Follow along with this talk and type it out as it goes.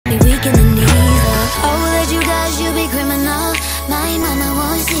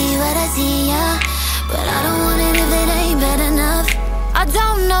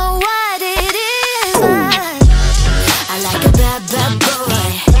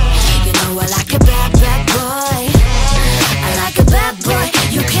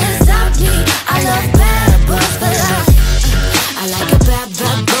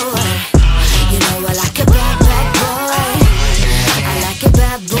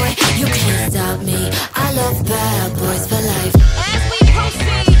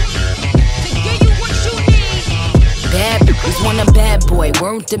boy,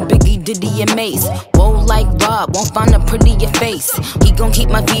 word to Biggie, Diddy, and Mace. Whoa like Rob, won't find a prettier face. He gon' keep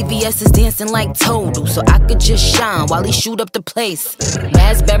my VVS's dancing like Total, so I could just shine while he shoot up the place.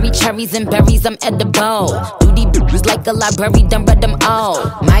 Raspberry, cherries, and berries, I'm edible. Do.B is like a library, done read them all.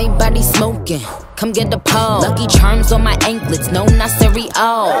 My body smoking, come get the pole. Lucky charms on my anklets, no, not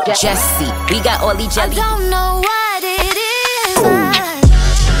cereal. Jesse, we got all these jelly. I don't know what it is.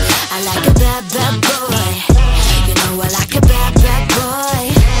 I like a bad, bad boy. You know I like a bad, bad boy.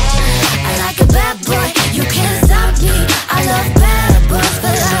 I like a bad boy. You can't stop me. I love bad boys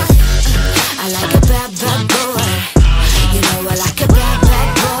for life. I like a bad, bad boy. You know I like a bad, bad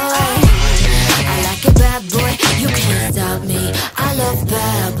boy. I like a bad boy. You can't stop me. I love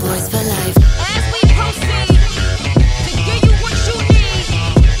bad boys for life. As we proceed to give you what you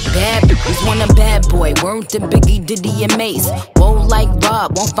need. Bad bitches want a bad boy, word to Biggie, Diddy, and Mace. Whoa like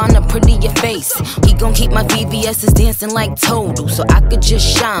Rob, won't find a prettier face. He gon' keep my VVS's dancing like Total, so I could just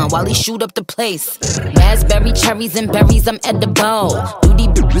shine while he shoot up the place. Raspberry, cherries, and berries, I'm edible. Do.B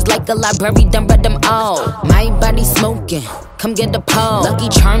is like a library, done read them all. My body smoking, come get the pole. Lucky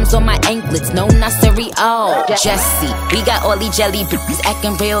charms on my anklets, no, not cereal. Jesse, we got all these jelly bitches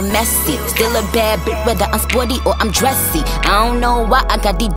acting real messy. Still a bad bitch, whether I'm sporty or I'm dressy. I don't know why I got these